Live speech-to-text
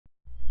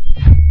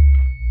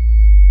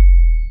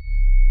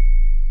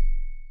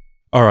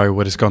Alright,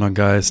 what is going on,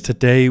 guys?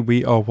 Today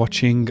we are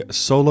watching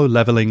Solo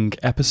Leveling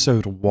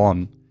Episode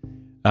 1.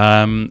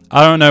 I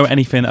don't know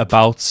anything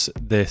about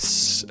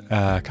this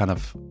kind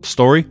of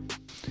story.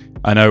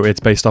 I know it's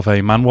based off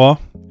a manhwa.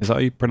 Is that how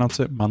you pronounce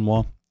it?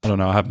 Manhwa? I don't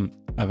know.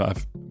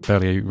 I've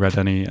barely read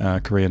any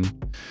Korean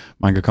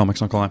manga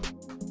comics, not gonna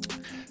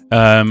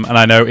lie. And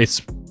I know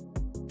it's,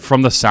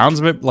 from the sounds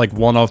of it, like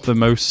one of the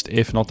most,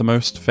 if not the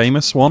most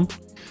famous one.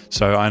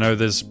 So I know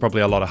there's probably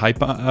a lot of hype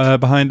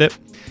behind it.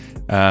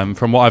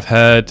 From what I've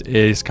heard,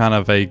 is kind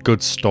of a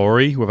good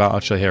story without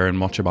actually hearing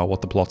much about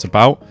what the plot's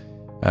about.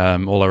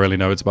 All I really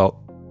know is about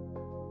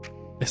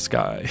this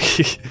guy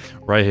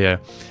right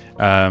here.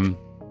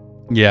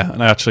 Yeah,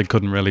 and I actually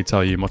couldn't really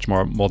tell you much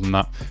more than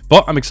that.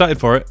 But I'm excited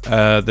for it.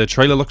 The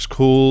trailer looks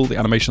cool, the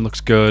animation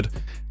looks good,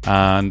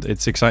 and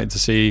it's exciting to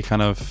see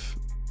kind of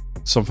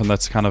something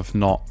that's kind of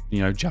not, you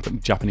know,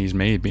 Japanese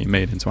made being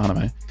made into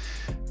anime.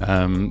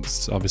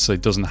 Obviously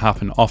doesn't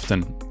happen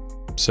often.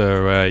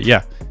 So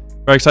yeah.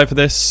 Very excited for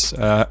this.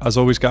 As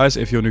always, guys,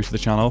 if you're new to the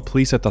channel,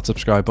 please hit that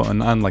subscribe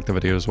button and like the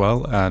video as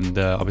well. And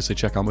obviously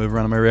check out my other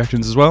anime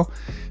reactions as well.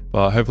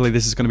 But hopefully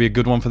this is going to be a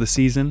good one for the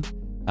season.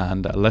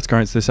 And let's go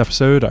into this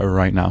episode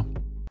right now.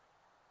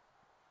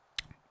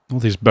 All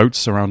these boats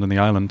surrounding the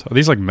island. Are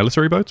these like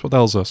military boats? What the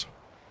hell is this?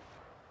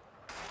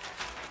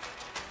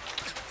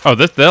 Oh,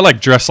 they're like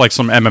dressed like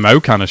some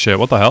MMO kind of shit.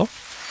 What the hell?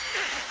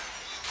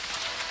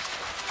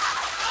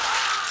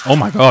 Oh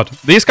my god.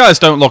 These guys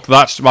don't look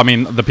that... I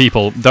mean, the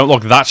people don't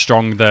look that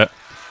strong that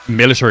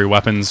military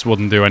weapons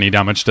wouldn't do any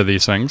damage to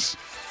these things.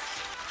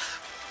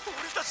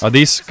 Are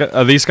these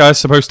guys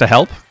supposed to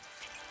help?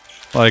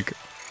 Like...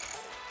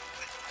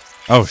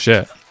 Oh,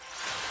 shit.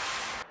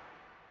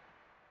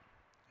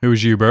 Who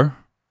is you, bro?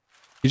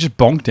 You just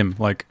bonked him,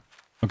 like...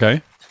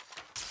 Okay.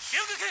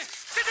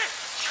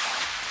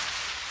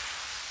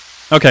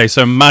 Okay,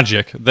 so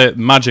magic.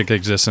 Magic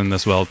exists in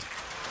this world.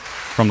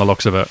 From the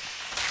looks of it.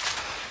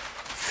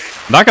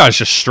 That guy's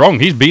just strong.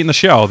 He's beating the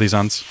shit out of these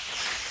ants.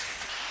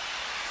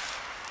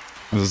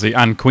 This is the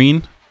Ant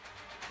Queen.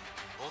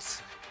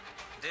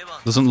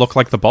 Doesn't look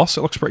like the boss.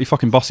 It looks pretty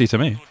fucking bossy to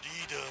me.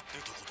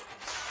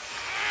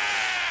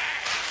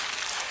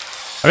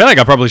 I feel like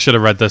I probably should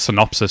have read the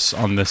synopsis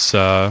on this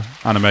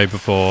anime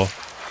before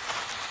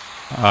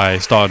I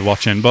started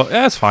watching, but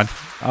yeah, it's fine.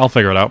 I'll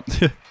figure it out.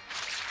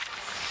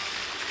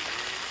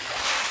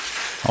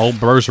 Old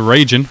bro's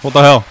raging. What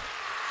the hell?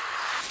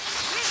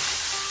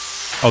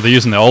 Oh, they're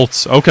using the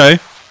ults. Okay.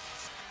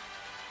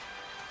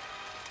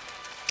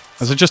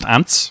 Is it just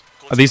ants?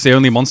 Are these the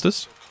only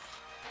monsters?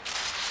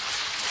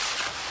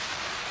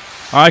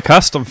 I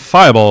cast a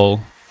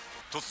fireball.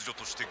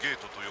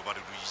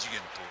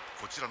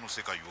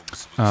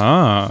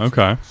 Ah,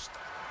 okay.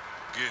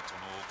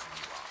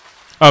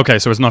 Okay,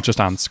 so it's not just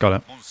ants. Got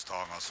it.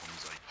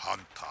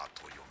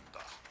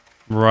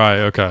 Right,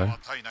 okay.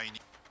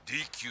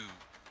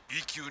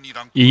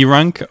 E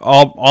rank?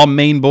 Our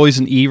main boys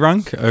in E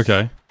rank?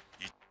 Okay.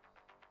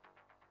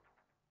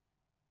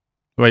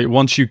 Wait,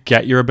 once you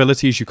get your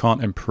abilities, you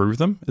can't improve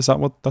them? Is that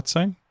what that's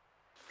saying?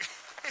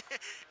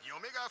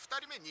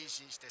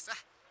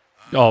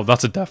 Oh,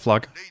 that's a death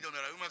flag.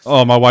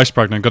 Oh, my wife's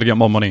pregnant. Gotta get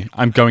more money.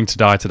 I'm going to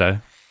die today.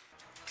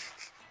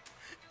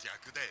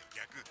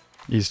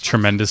 He's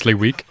tremendously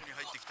weak.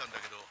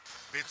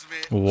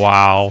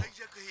 Wow.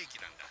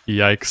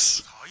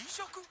 Yikes.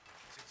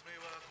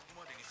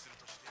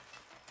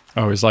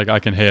 Oh, he's like, I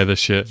can hear this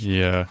shit.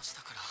 Yeah.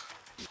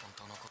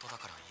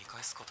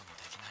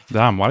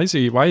 Damn, why is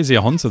he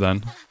a hunter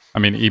then? I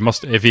mean, he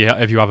must, if you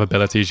have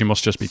abilities, you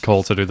must just be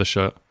called to do the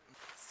shit.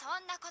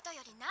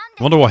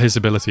 I wonder what his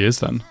ability is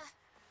then.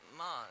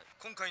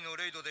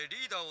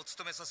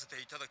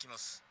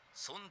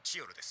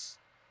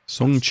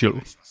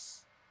 Songchil.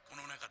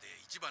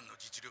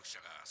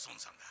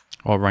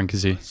 What rank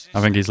is he?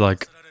 I think he's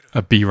like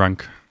a B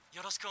rank.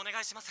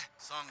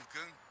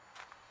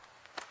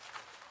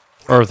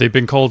 Or if they've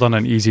been called on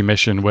an easy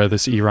mission where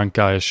this E rank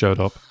guy has showed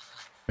up.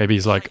 Maybe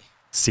he's like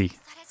C.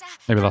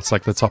 Maybe that's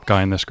like the top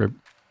guy in this group.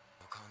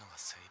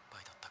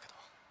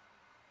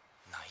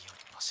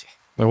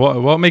 But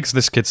what makes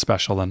this kid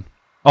special then?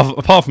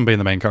 Apart from being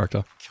the main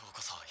character.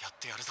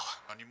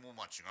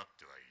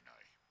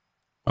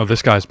 Oh,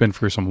 this guy's been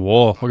through some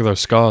war. Look at those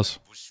scars.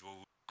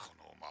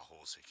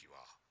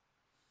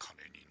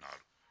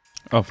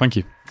 Oh, thank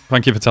you.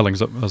 Thank you for telling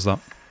us that.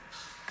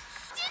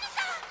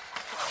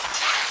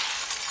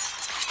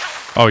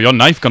 Oh, your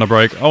knife gonna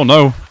break. Oh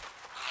no.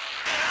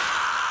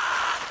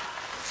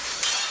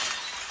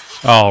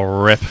 Oh,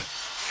 rip.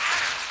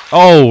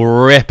 Oh,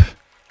 rip.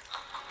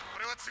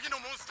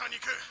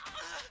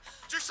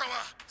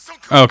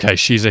 Okay,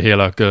 she's a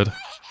healer. Good.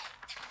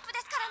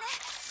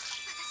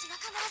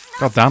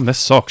 God damn, this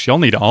sucks. Y'all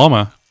need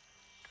armor.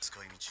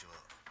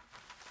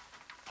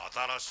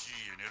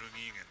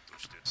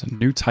 It's a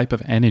new type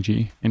of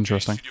energy.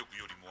 Interesting.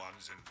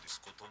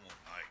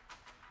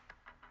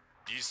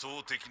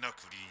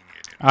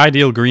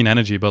 Ideal green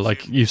energy, but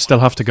like, you still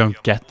have to go and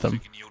get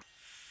them.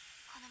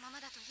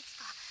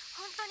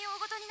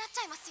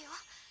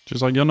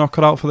 Just like, you're not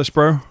cut out for this,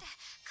 bro.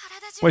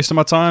 Wasting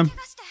my time.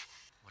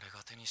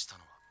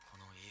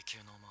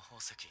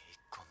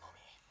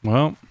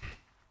 Well,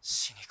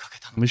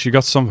 at least you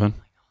got something.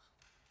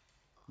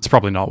 It's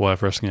probably not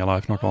worth risking your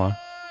life, not gonna lie.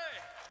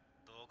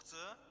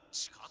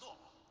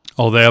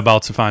 Oh, they're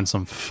about to find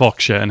some fuck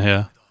shit in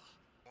here.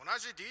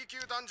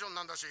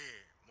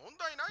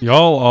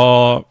 Y'all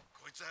are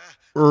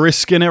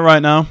risking it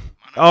right now.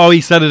 Oh, he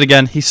said it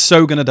again. He's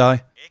so gonna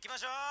die.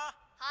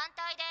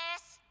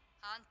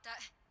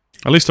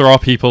 At least there are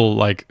people,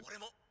 like,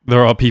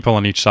 there are people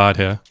on each side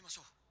here.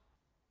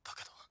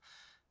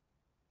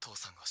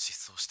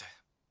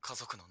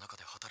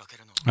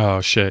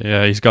 Oh shit,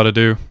 yeah, he's gotta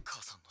do.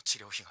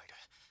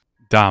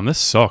 Damn, this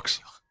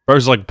sucks.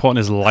 Bro's like putting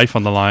his life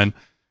on the line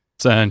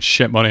to earn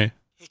shit money.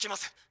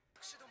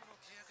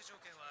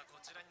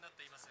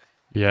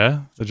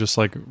 Yeah, they're just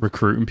like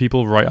recruiting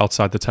people right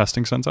outside the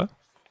testing center.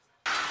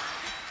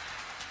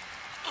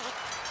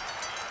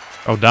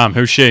 Oh damn,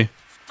 who's she?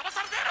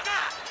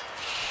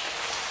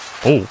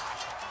 Oh.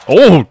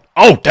 Oh!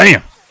 Oh,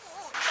 damn!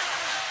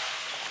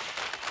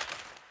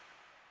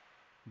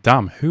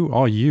 Damn, who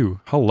are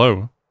you?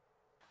 Hello.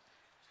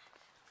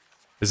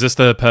 Is this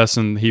the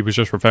person he was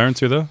just referring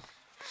to, though?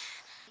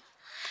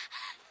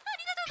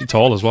 She's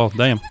tall as well,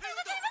 damn.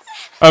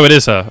 Oh, it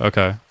is her,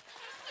 okay.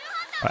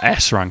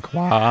 S rank,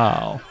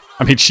 wow.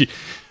 I mean, she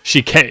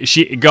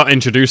got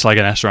introduced like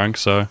an S rank,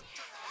 so...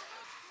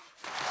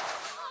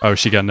 Oh,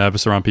 she got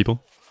nervous around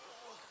people?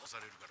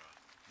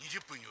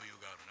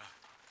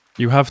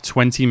 You have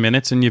 20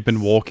 minutes and you've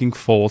been walking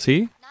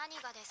 40?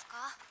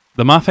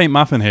 The math ain't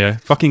mathing here.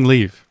 Fucking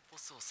leave.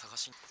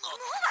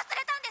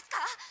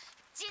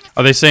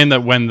 Are they saying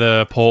that when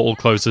the portal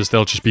closes,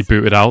 they'll just be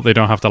booted out? They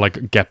don't have to,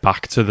 like, get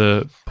back to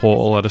the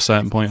portal at a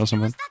certain point or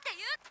something?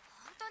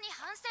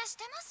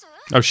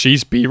 Oh,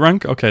 she's B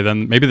rank? Okay,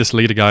 then maybe this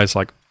leader guy is,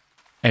 like,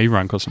 A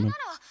rank or something.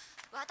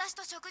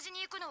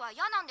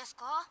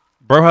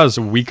 Bro has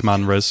weak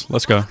man riz.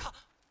 Let's go.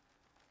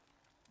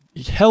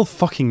 Hell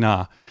fucking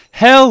nah.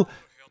 Hell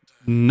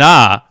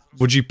nah.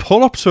 Would you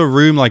pull up to a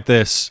room like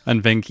this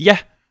and think, yeah,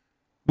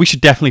 we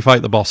should definitely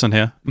fight the boss in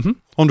here?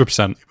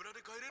 100%.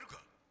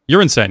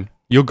 You're insane.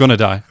 You're gonna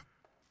die.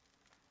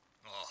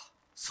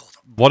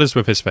 What is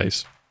with his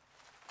face?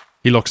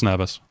 He looks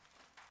nervous.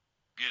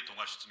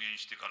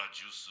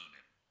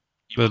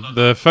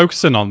 They're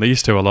focusing on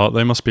these two a lot.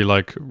 They must be,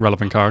 like,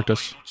 relevant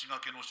characters.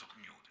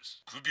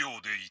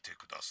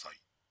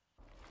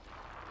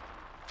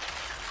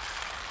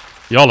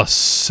 Y'all are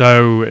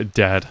so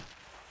dead.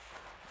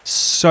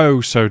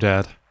 So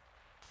dead.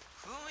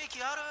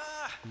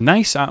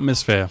 Nice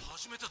atmosphere.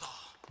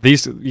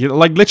 These,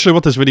 like, literally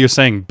what this video is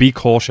saying, be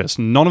cautious.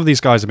 None of these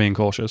guys are being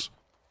cautious.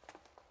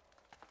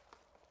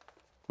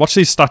 Watch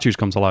these statues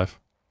come to life.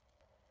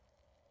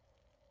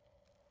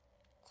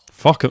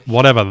 Fuck it,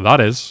 whatever that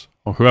is.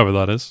 Or whoever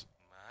that is.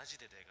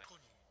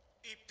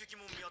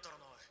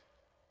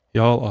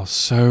 Y'all are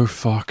so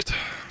fucked.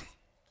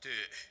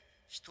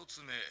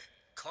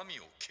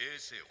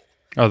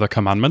 Oh, the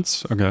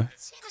commandments? Okay.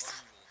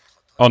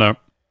 Oh no.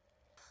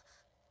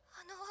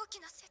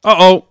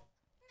 Uh-oh!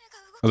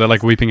 Are they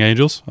like weeping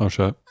angels? Oh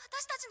shit.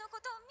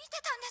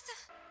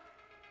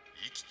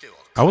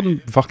 I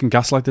wouldn't fucking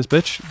gaslight this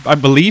bitch. I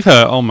believe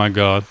her. Oh my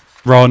god.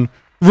 Run.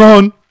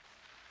 Run!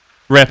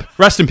 Rip.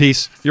 Rest in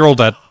peace. You're all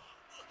dead.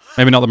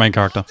 Maybe not the main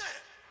character.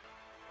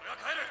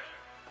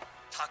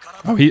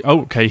 Oh,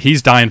 okay,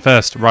 he's dying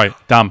first. Right,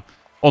 damn.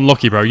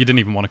 Unlucky, bro. You didn't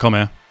even want to come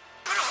here.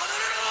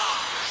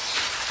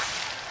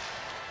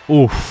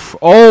 Oof.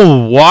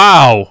 Oh,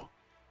 wow.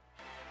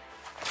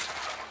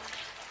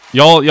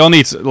 Y'all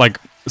need, like,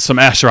 some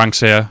S ranks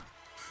here.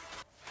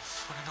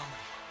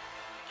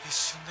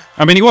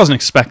 I mean, he wasn't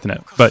expecting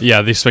it, but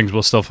yeah, these things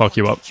will still fuck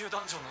you up.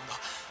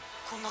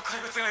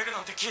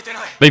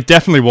 They've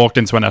definitely walked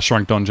into an S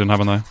rank dungeon,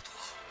 haven't they?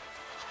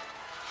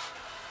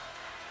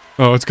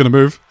 Oh, it's gonna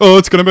move. Oh,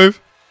 it's gonna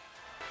move.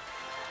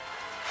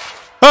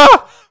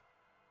 Ah!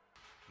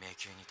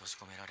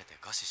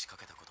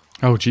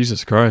 Oh,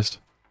 Jesus Christ.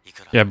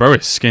 Yeah, bro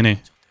is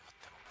skinny.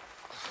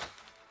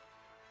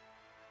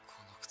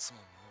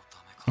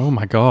 Oh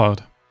my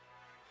god.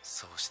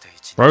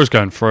 Bro's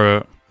going for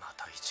it.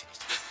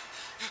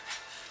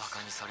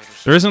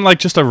 There isn't like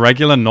just a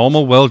regular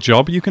normal world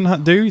job you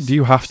can do? Do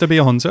you have to be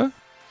a hunter?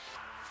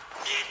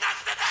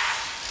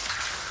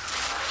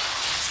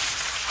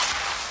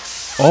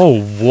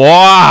 Oh,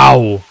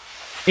 wow!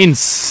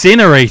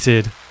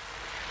 Incinerated!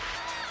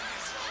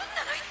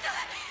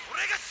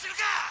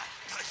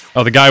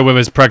 Oh, the guy with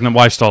his pregnant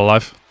wife still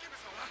alive.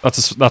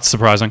 That's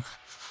surprising.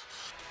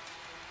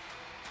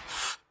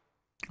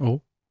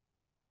 Oh.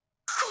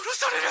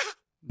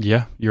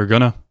 Yeah, you're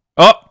gonna.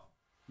 Oh!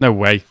 No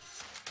way.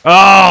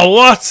 Oh,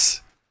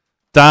 what?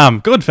 Damn,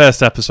 good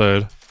first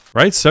episode.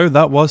 Right, so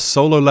that was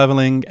Solo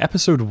Leveling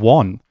Episode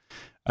 1.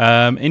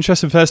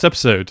 Interesting first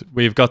episode.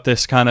 We've got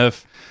this kind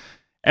of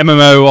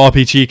MMO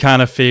RPG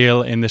kind of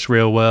feel in this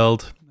real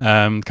world.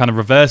 Kind of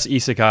reverse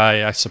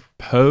isekai, I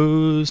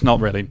suppose.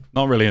 Not really.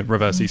 Not really a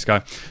reverse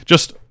isekai.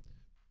 Just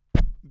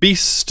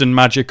beast and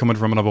magic coming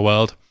from another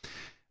world.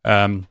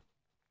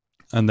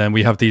 And then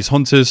we have these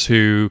hunters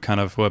who kind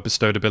of were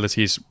bestowed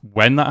abilities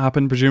when that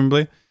happened,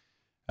 presumably.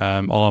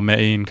 Our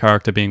main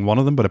character being one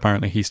of them, but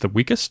apparently he's the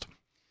weakest.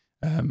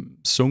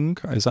 Sung,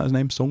 is that his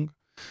name? Sung?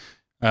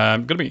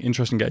 Gonna be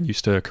interesting getting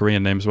used to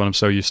Korean names when I'm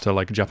so used to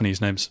like Japanese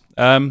names.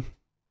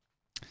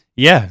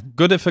 Yeah,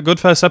 good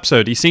first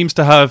episode. He seems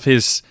to have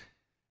his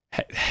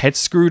head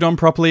screwed on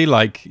properly,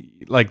 like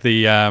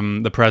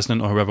the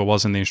president or whoever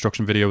was in the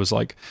instruction video was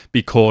like,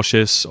 be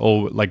cautious,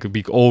 or like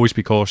always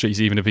be cautious,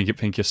 even if you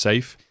think you're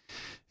safe.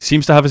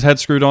 Seems to have his head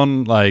screwed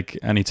on, like,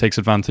 and he takes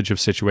advantage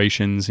of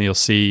situations, and he'll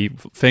see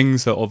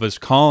things that others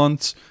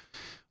can't,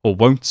 or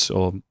won't,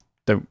 or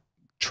don't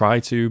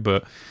try to.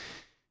 But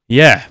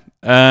yeah,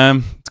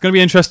 it's going to be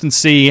interesting to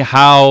see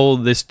how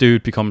this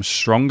dude becomes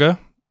stronger,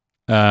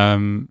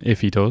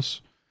 if he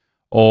does,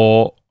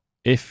 or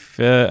if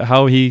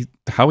how he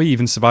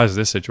even survives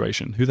this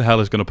situation. Who the hell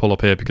is going to pull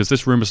up here? Because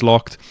this room is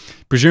locked.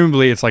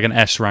 Presumably, it's like an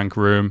S rank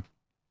room,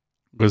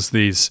 because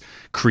these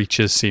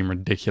creatures seem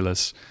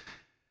ridiculous.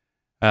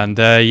 And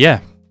yeah,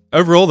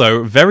 overall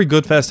though, very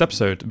good first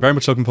episode. Very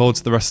much looking forward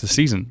to the rest of the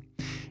season.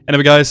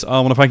 Anyway guys, I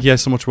want to thank you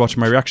guys so much for watching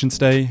my reaction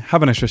today.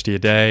 Have a nice rest of your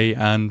day,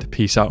 and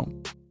peace out.